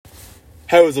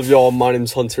Hey, what's up, y'all? My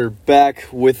name's Hunter, back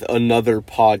with another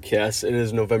podcast. It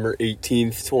is November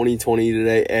 18th, 2020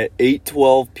 today at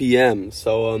 8:12 p.m.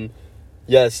 So,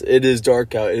 yes, it is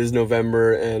dark out. It is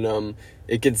November, and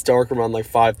it gets dark around like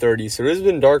 5:30. So it has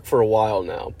been dark for a while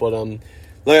now. But,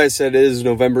 like I said, it is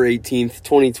November 18th,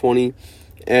 2020.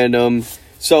 And,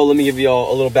 so let me give y'all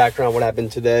a little background on what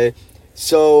happened today.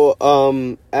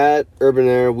 So, at Urban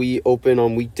Air, we open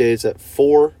on weekdays at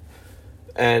 4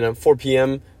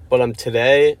 p.m., but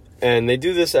today, and they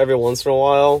do this every once in a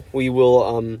while, we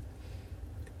will,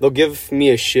 they'll give me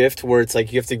a shift where it's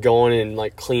like you have to go in and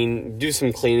like do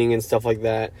some cleaning and stuff like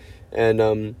that,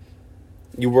 and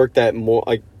you work that more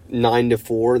like 9 to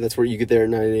 4. That's where you get there at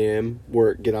 9 a.m.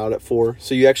 Get out at 4.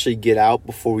 So you actually get out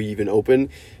before we even open.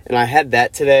 And I had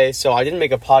that today, so I didn't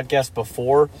make a podcast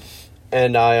before,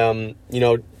 and I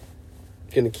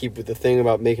gonna keep with the thing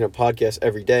about making a podcast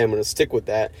every day. I'm gonna stick with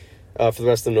that for the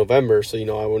rest of November. So,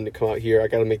 I wanted to come out here. I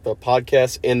got to make the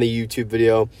podcast and the YouTube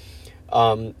video.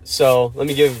 So let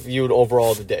me give you an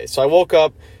overall of the day. So I woke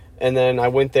up and then I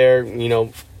went there, I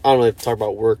don't really have to talk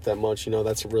about work that much.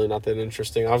 That's really not that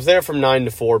interesting. I was there from 9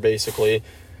 to 4, basically.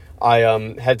 I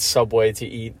had Subway to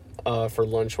eat for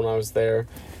lunch when I was there.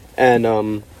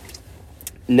 And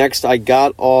next I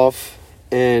got off,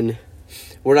 and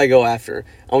where did I go after?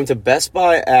 I went to Best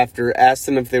Buy after, asked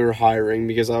them if they were hiring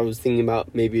because I was thinking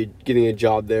about maybe getting a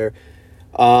job there.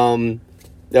 That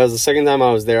was the second time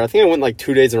I was there. I think I went like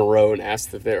 2 days in a row and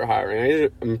asked if they were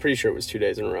hiring. I'm pretty sure it was 2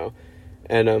 days in a row.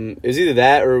 And it was either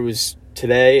that or it was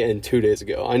today and 2 days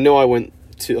ago. I know I went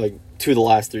to the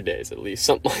last 3 days at least,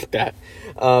 something like that.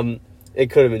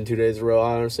 It could have been 2 days in a row.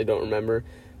 I honestly don't remember.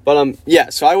 But yeah,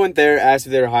 so I went there, asked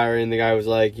if they were hiring. The guy was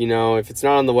like, if it's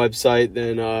not on the website,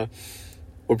 then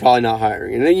we're probably not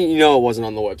hiring. And then, it wasn't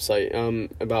on the website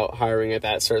about hiring at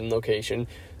that certain location.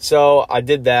 So I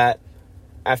did that.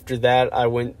 After that, I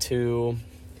went to,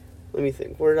 let me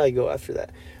think, where did I go after that?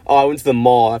 Oh, I went to the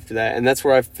mall after that, and that's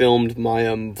where I filmed my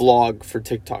vlog for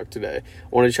TikTok today. I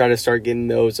want to try to start getting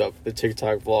those up, the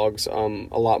TikTok vlogs,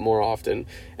 a lot more often,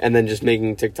 and then just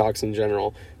making TikToks in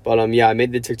general. But, yeah, I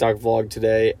made the TikTok vlog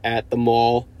today at the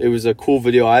mall. It was a cool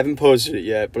video. I haven't posted it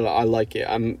yet, but I like it.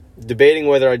 I'm debating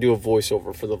whether I do a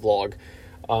voiceover for the vlog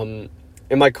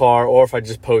in my car, or if I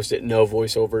just post it, no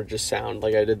voiceover, just sound,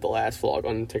 like I did the last vlog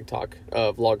on TikTok,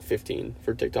 vlog 15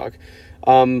 for TikTok.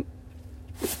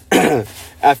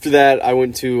 After that, I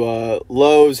went to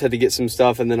Lowe's, had to get some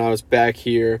stuff, and then I was back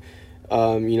here,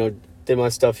 did my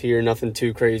stuff here, nothing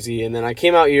too crazy, and then I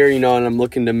came out here, and I'm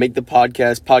looking to make the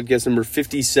podcast number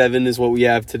 57 is what we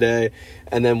have today,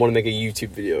 and then want to make a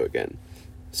YouTube video again.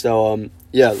 So,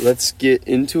 yeah, let's get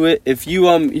into it. If you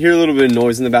hear a little bit of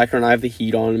noise in the background, I have the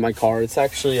heat on in my car. It's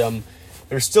actually,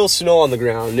 there's still snow on the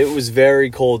ground. It was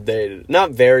very cold day.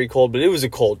 Not very cold, but it was a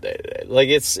cold day today. Like,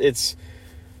 it's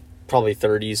probably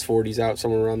 30s, 40s out,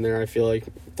 somewhere around there, I feel like.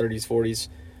 30s, 40s.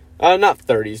 Not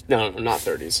 30s. No, not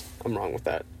 30s. I'm wrong with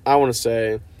that. I want to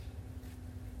say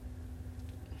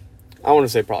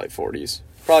probably 40s.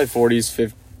 Probably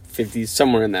 40s, 50s,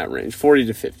 somewhere in that range. 40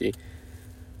 to 50.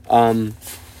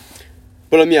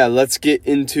 But yeah, let's get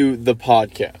into the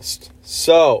podcast.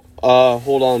 So,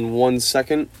 hold on 1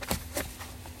 second.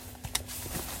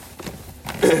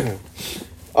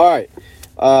 All right.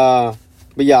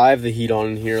 But yeah, I have the heat on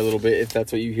in here a little bit, if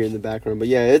that's what you hear in the background. But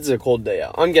yeah, it's a cold day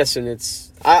out. I'm guessing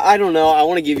it's, I don't know. I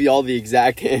want to give you all the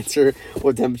exact answer,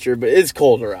 what temperature, but it's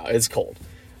colder out. It's cold.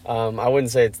 I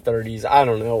wouldn't say it's 30s. I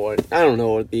don't know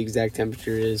what the exact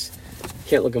temperature is.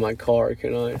 Can't look at my car,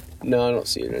 can I? No, I don't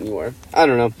see it anywhere. I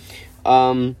don't know.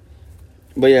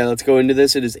 But yeah, let's go into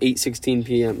this. It is 8:16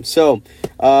 p.m. So,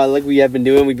 like we have been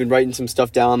doing, we've been writing some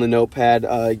stuff down on the notepad,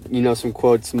 some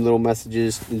quotes, some little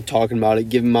messages, and talking about it,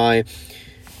 giving my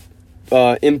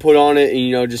input on it,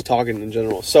 and, just talking in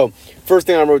general. So, first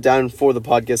thing I wrote down for the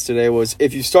podcast today was,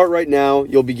 if you start right now,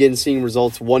 you'll begin seeing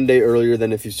results one day earlier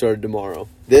than if you started tomorrow.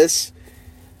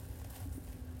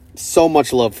 So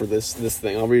much love for this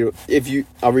thing. I'll read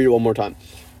it one more time.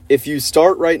 If you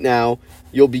start right now,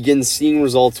 you'll begin seeing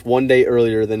results one day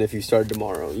earlier than if you started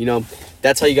tomorrow.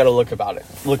 That's how you got to look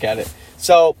at it.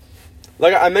 So,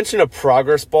 like I mentioned a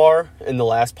progress bar in the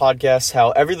last podcast,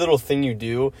 how every little thing you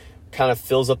do kind of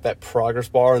fills up that progress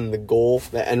bar, and the goal,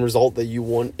 the end result that you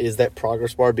want is that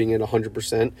progress bar being at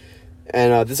 100%.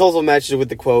 And this also matches with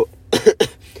the quote,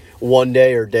 one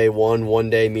day or day one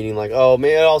day meaning like, oh,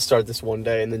 maybe I'll start this one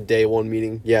day, and then day one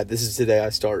meaning, yeah, this is today I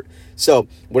start. So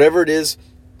whatever it is,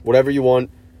 whatever you want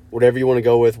to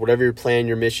go with, whatever your plan,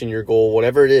 your mission, your goal,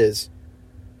 whatever it is,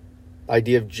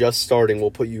 idea of just starting will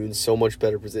put you in so much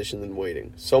better position than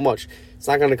waiting. So much. It's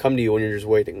not going to come to you when you're just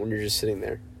waiting, when you're just sitting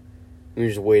there. You're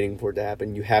just waiting for it to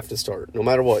happen. You have to start, no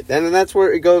matter what. And then that's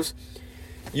where it goes.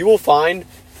 You will find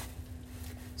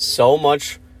so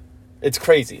much. It's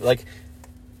crazy. Like,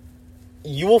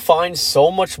 you will find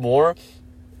so much more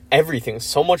everything,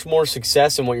 so much more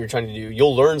success in what you're trying to do.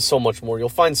 You'll learn so much more. You'll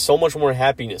find so much more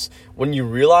happiness when you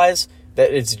realize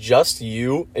that it's just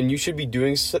you, and you should be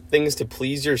doing things to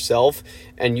please yourself,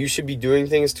 and you should be doing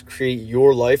things to create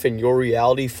your life and your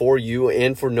reality for you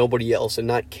and for nobody else, and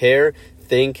not care,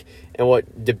 think, and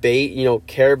what debate,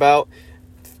 care about,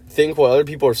 think what other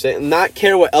people are saying, not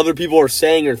care what other people are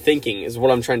saying or thinking is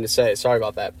what I'm trying to say. Sorry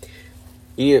about that.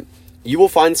 You will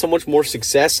find so much more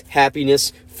success,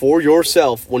 happiness for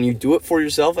yourself when you do it for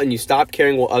yourself and you stop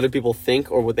caring what other people think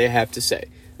or what they have to say.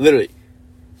 Literally,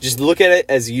 just look at it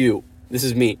as you. This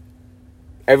is me.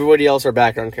 Everybody else are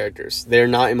background characters. They're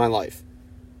not in my life.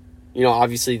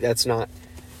 Obviously that's not.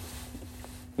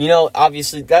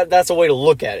 Obviously that's a way to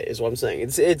look at it. Is what I'm saying.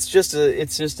 It's just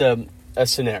a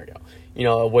scenario.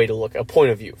 A way to look, a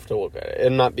point of view to look at it,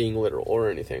 and not being literal or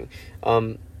anything.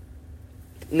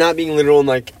 Not being literal, and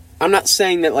like, I'm not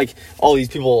saying that like all these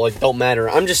people like don't matter.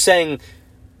 I'm just saying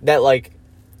that like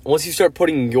once you start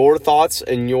putting your thoughts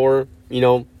and your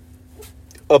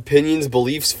opinions,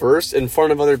 beliefs first in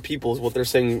front of other people's, what they're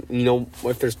saying,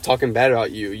 if they're talking bad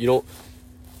about you,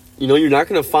 you're not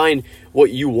going to find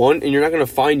what you want, and you're not going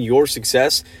to find your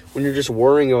success when you're just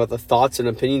worrying about the thoughts and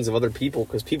opinions of other people,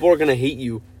 because people are going to hate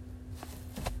you.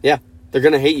 Yeah, they're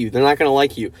going to hate you. They're not going to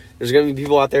like you. There's going to be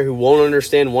people out there who won't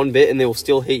understand one bit, and they will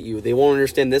still hate you. They won't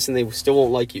understand this, and they still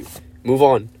won't like you. Move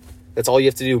on. That's all you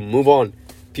have to do. Move on.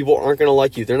 People aren't going to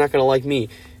like you. They're not going to like me.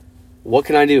 What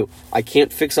can I do? I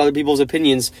can't fix other people's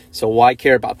opinions, so why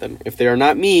care about them? If they are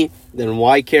not me, then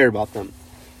why care about them?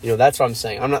 That's what I'm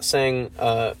saying. I'm not saying,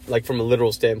 like, from a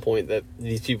literal standpoint that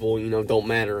these people, don't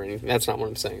matter or anything. That's not what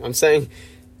I'm saying. I'm saying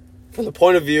from the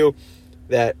point of view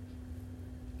that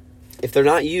if they're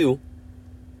not you,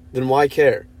 then why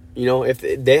care? If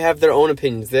they have their own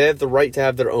opinions, they have the right to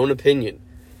have their own opinion.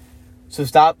 So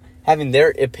stop having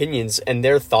their opinions and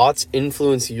their thoughts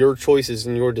influence your choices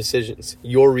and your decisions,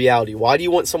 your reality. Why do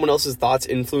you want someone else's thoughts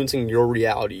influencing your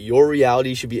reality? Your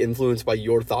reality should be influenced by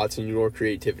your thoughts and your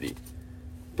creativity.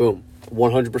 Boom.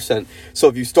 100%. So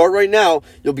if you start right now,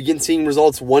 you'll begin seeing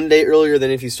results one day earlier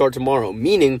than if you start tomorrow.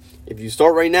 Meaning, if you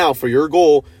start right now for your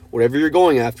goal, whatever you're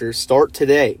going after, start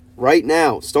today. Right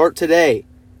now. Start today.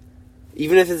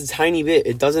 Even if it's a tiny bit,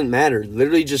 it doesn't matter.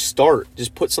 Literally just start.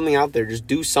 Just put something out there. Just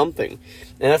do something.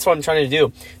 And that's what I'm trying to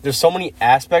do. There's so many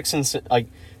aspects and like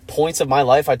points of my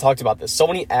life. I talked about this. So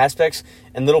many aspects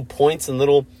and little points and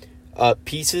little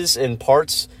pieces and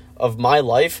parts of my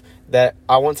life that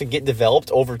I want to get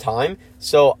developed over time.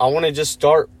 So I want to just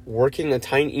start working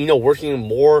working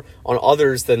more on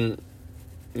others than,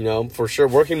 for sure.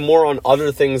 Working more on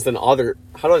other things than how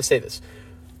do I say this?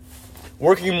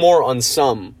 Working more on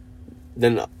some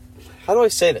than, how do I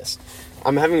say this?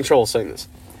 I'm having trouble saying this.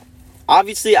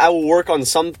 Obviously, I will work on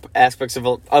some aspects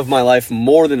of my life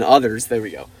more than others. There we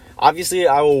go. Obviously,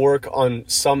 I will work on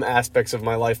some aspects of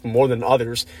my life more than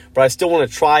others, but I still want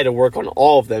to try to work on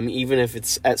all of them, even if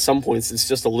it's at some points it's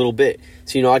just a little bit.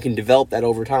 So, I can develop that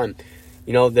over time.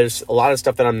 There's a lot of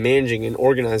stuff that I'm managing and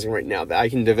organizing right now that I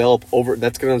can develop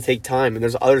that's going to take time. And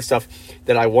there's other stuff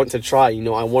that I want to try.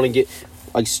 I want to get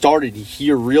started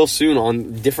here real soon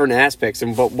on different aspects.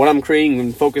 But what I'm creating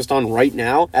and focused on right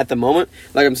now at the moment,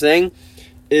 like I'm saying,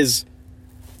 is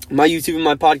my YouTube and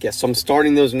my podcast. So I'm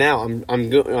starting those now. I'm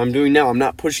doing now. I'm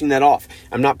not pushing that off.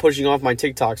 I'm not pushing off my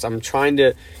TikToks. I'm trying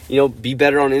to, be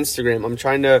better on Instagram. I'm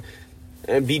trying to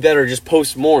be better, just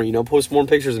post more, post more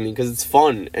pictures of me because it's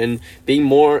fun, and being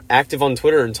more active on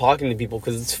Twitter and talking to people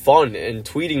because it's fun, and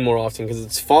tweeting more often because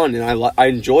it's fun, and I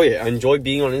enjoy it. I enjoy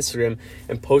being on Instagram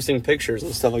and posting pictures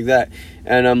and stuff like that.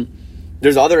 And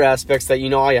there's other aspects that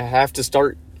I have to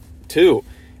start too,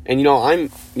 and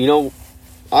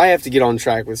I have to get on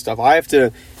track with stuff. I have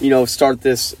to start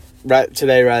this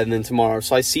today rather than tomorrow,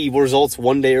 so I see results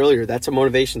one day earlier. That's a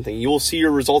motivation thing. You will see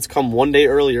your results come one day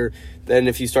earlier than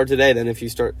if you start today.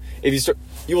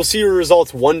 You will see your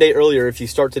results one day earlier if you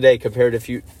start today compared if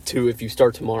you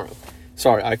start tomorrow.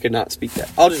 Sorry, I could not speak that.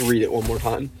 I'll just read it one more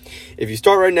time. If you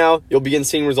start right now, you'll begin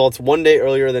seeing results one day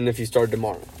earlier than if you started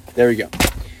tomorrow. There we go.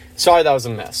 Sorry, that was a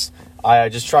mess. I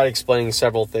just tried explaining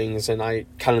several things and I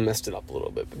kind of messed it up a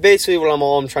little bit. But basically,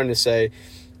 all I'm trying to say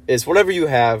is whatever you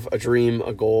have, a dream,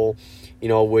 a goal,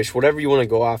 a wish, whatever you want to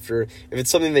go after, if it's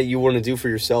something that you want to do for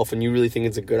yourself and you really think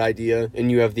it's a good idea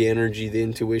and you have the energy, the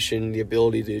intuition, the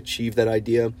ability to achieve that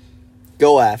idea,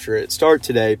 go after it. Start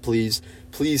today, please.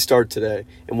 Please start today.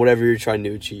 And whatever you're trying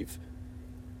to achieve,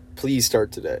 please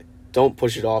start today. Don't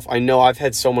push it off. I know I've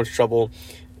had so much trouble.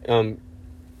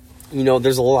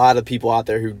 There's a lot of people out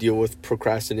there who deal with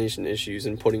procrastination issues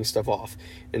and putting stuff off.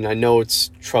 And I know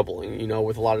it's troubling,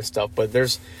 with a lot of stuff. But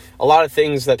there's a lot of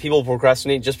things that people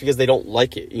procrastinate just because they don't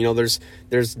like it.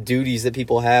 There's duties that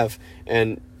people have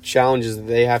and challenges that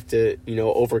they have to,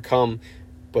 overcome.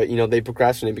 But, they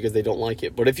procrastinate because they don't like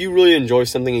it. But if you really enjoy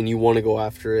something and you want to go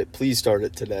after it, please start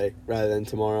it today rather than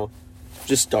tomorrow.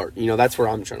 Just start. That's where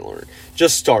I'm trying to learn.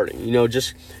 Just starting,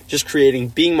 just creating,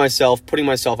 being myself, putting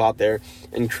myself out there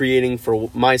and creating for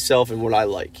myself and what I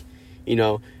like,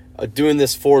 doing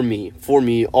this for me,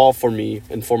 all for me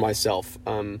and for myself.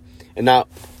 And not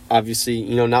obviously,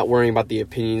 not worrying about the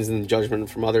opinions and the judgment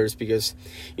from others because,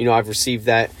 I've received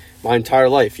that my entire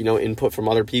life, input from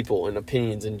other people and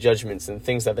opinions and judgments and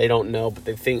things that they don't know, but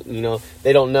they think,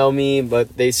 they don't know me,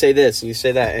 but they say this and you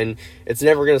say that, and it's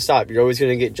never going to stop. You're always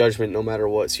going to get judgment no matter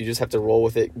what. So you just have to roll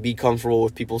with it, be comfortable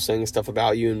with people saying stuff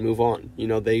about you and move on.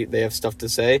 They have stuff to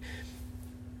say.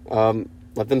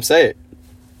 Let them say it.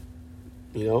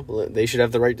 They should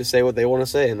have the right to say what they want to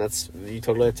say, and you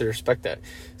totally have to respect that.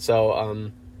 So,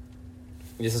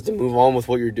 you just have to move on with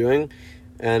what you're doing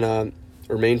and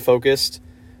remain focused.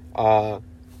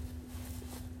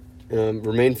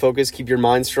 Remain focused, keep your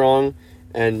mind strong,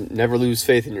 and never lose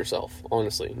faith in yourself.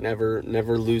 Honestly, never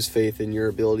lose faith in your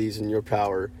abilities and your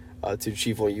power to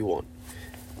achieve what you want.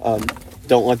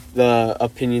 Don't let the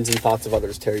opinions and thoughts of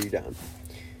others tear you down.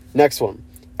 Next one.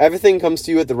 Everything comes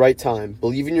to you at the right time.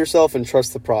 Believe in yourself and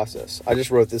trust the process. I just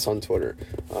wrote this on Twitter,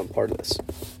 part of this.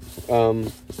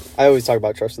 I always talk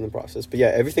about trusting the process. But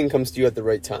yeah, everything comes to you at the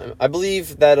right time. I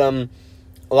believe that a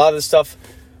lot of this stuff,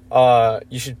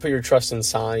 you should put your trust in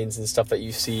signs and stuff that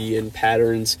you see and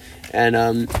patterns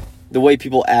and the way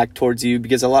people act towards you.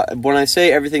 Because when I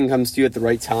say everything comes to you at the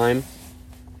right time,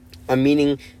 I'm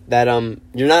meaning that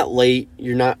you're not late,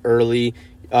 you're not early,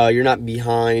 you're not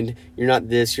behind, you're not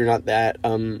this, you're not that.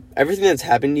 Everything that's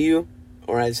happened to you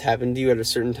or has happened to you at a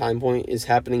certain time point is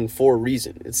happening for a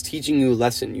reason. It's teaching you a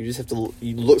lesson. You just have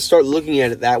to start looking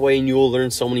at it that way, and you will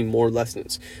learn so many more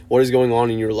lessons. What is going on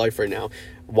in your life right now?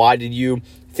 Why did you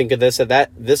think of this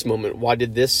at this moment? Why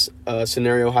did this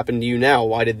scenario happen to you now?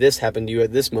 Why did this happen to you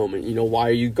at this moment? Why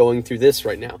are you going through this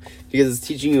right now? Because it's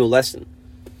teaching you a lesson.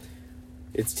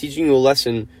 It's teaching you a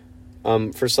lesson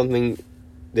for something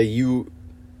that you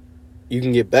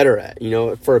can get better at,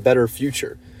 for a better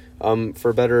future, for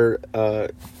a better,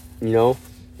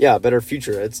 better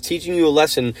future. It's teaching you a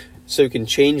lesson so you can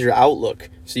change your outlook,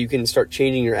 so you can start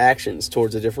changing your actions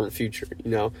towards a different future,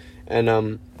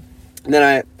 and then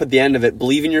I put the end of it,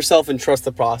 believe in yourself and trust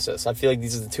the process. I feel like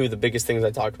these are the two of the biggest things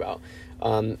I talk about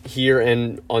here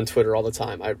and on Twitter all the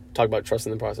time. I talk about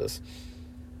trusting the process.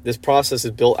 This process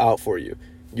is built out for you.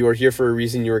 You are here for a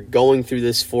reason. You are going through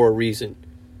this for a reason.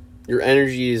 Your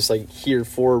energy is here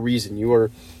for a reason. You are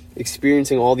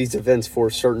experiencing all these events for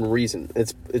a certain reason.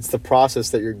 It's the process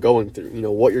that you're going through.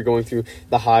 What you're going through,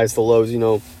 the highs, the lows,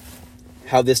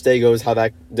 how this day goes, how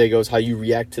that day goes, how you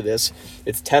react to this.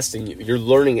 It's testing you. You're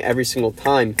learning every single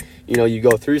time, you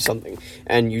go through something.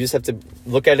 And you just have to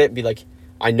look at it and be like,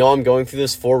 I know I'm going through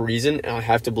this for a reason, and I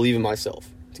have to believe in myself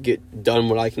to get done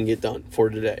what I can get done for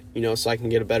today, so I can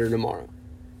get a better tomorrow.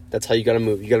 That's how you got to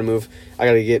move. You got to move. I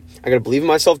got to believe in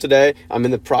myself today. I'm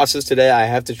in the process today. I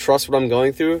have to trust what I'm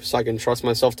going through so I can trust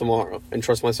myself tomorrow and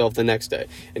trust myself the next day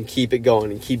and keep it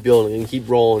going and keep building and keep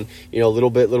rolling, little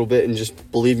bit, and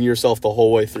just believe in yourself the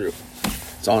whole way through.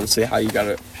 It's honestly how you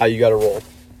got to roll.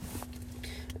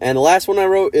 And the last one I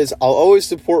wrote is, I'll always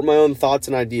support my own thoughts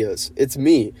and ideas. It's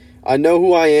me. I know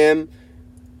who I am,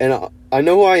 and I'll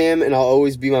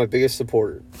always be my biggest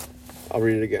supporter. I'll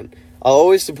read it again. I'll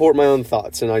always support my own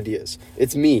thoughts and ideas.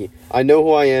 It's me. I know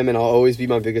who I am, and I'll always be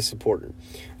my biggest supporter.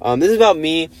 This is about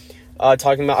me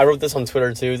talking about... I wrote this on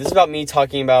Twitter, too. This is about me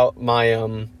talking about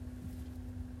my...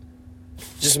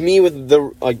 just me with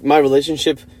my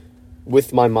relationship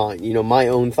with my mind. My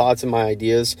own thoughts and my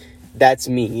ideas. That's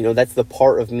me. That's the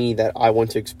part of me that I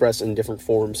want to express in different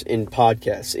forms, in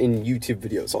podcasts, in YouTube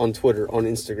videos, on Twitter, on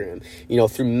Instagram,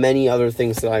 through many other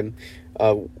things that I'm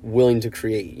willing to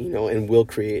create, and will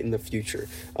create in the future.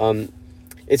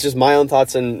 It's just my own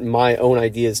thoughts and my own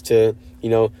ideas to,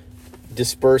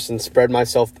 disperse and spread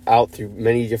myself out through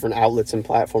many different outlets and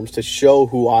platforms to show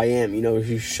who I am,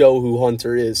 to show who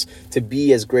Hunter is, to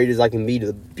be as great as I can be,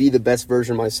 to be the best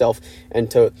version of myself, and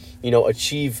to,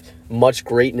 achieve much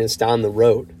greatness down the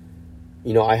road.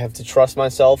 I have to trust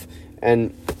myself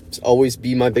and always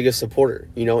be my biggest supporter,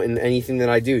 in anything that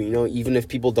I do, even if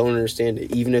people don't understand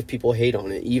it, even if people hate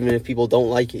on it, even if people don't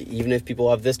like it, even if people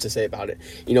have this to say about it,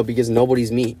 because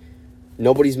nobody's me.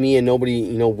 Nobody's me, and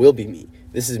nobody, will be me.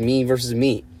 this is me versus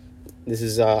me. This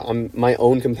is I'm my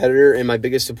own competitor and my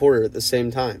biggest supporter at the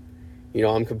same time. You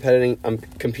know, I'm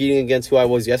competing against who I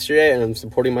was yesterday, and I'm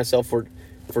supporting myself for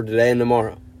today and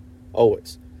tomorrow,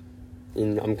 always.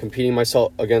 And I'm competing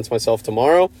against myself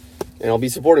tomorrow, and I'll be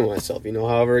supporting myself. You know,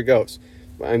 however it goes.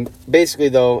 I'm basically,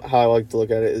 though, how I like to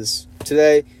look at it is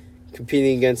today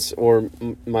competing against or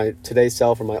my today's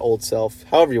self or my old self,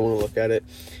 however you want to look at it,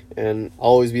 and I'll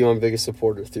always be my biggest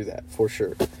supporter through that for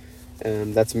sure.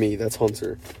 And that's me. That's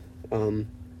Hunter.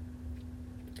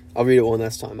 I'll read it one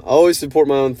last time. I always support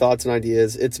my own thoughts and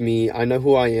ideas. It's me. I know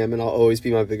who I am, and I'll always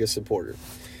be my biggest supporter.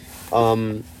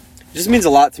 It just means a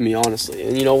lot to me, honestly.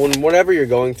 And, you know, whatever you're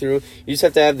going through, you just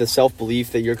have to have the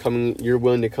self-belief that you're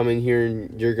willing to come in here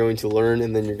and you're going to learn,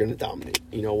 and then you're going to dominate.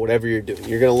 You know, whatever you're doing.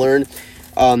 You're going to learn.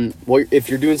 If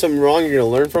you're doing something wrong, you're going to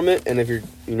learn from it. And if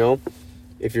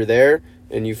you're there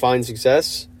and you find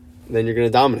success, then you're going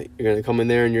to dominate. You're going to come in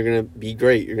there and you're going to be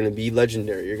great. You're going to be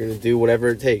legendary. You're going to do whatever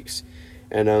it takes.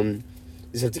 And you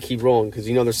just have to keep rolling because,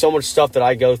 you know, there's so much stuff that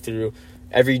I go through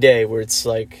every day where it's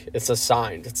like, it's a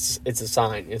sign. It's a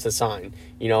sign,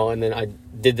 you know, and then I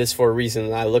did this for a reason.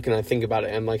 And I look and I think about it.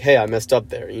 And I'm like, hey, I messed up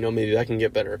there. You know, maybe I can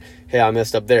get better. Hey, I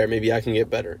messed up there. Maybe I can get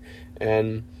better.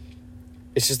 And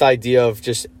it's just the idea of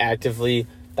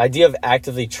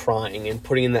actively trying and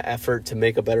putting in the effort to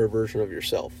make a better version of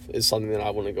yourself is something that I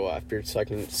want to go after so I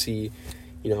can see,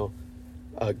 you know,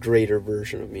 a greater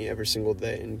version of me every single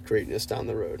day and greatness down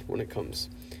the road when it comes.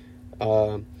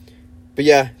 But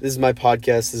yeah, this is my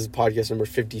podcast. This is podcast number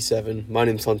 57. My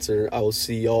name's Hunter. I will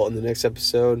see y'all in the next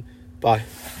episode. Bye.